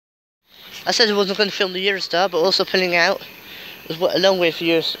I said I wasn't going to film the Eurostar, but also pulling out, along with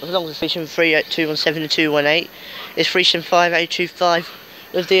Freesham 38217 and 218, is Freesham 5825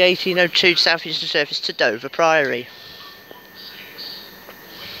 of the 1802 South Eastern Service to Dover Priory.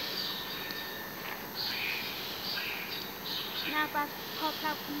 Now back to park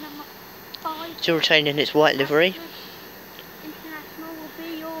number 5. Still retaining its white livery. International will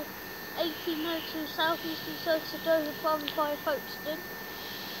be your 1802 South Eastern Service to Dover Priory via Folkestone.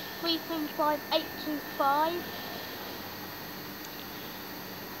 335825.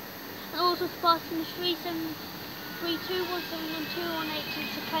 And also departing the 373217 and 218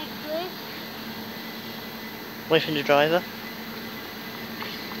 to St Clear. Wait for the driver.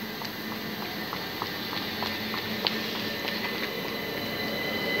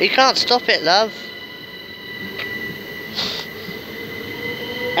 You can't stop it, love.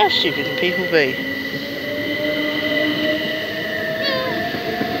 How stupid can people be?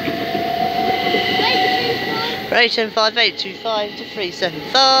 8105825 to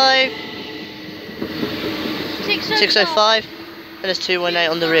 375 605, and there's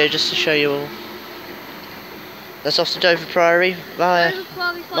 218 on the rear just to show you all. That's off to Dover Priory via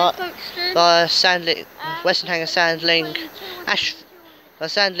Sandling, Western Hanger, Sandling,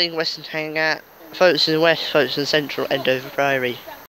 Sandling, Western Hanger, Folkestone West, Folkestone Central and Dover Priory.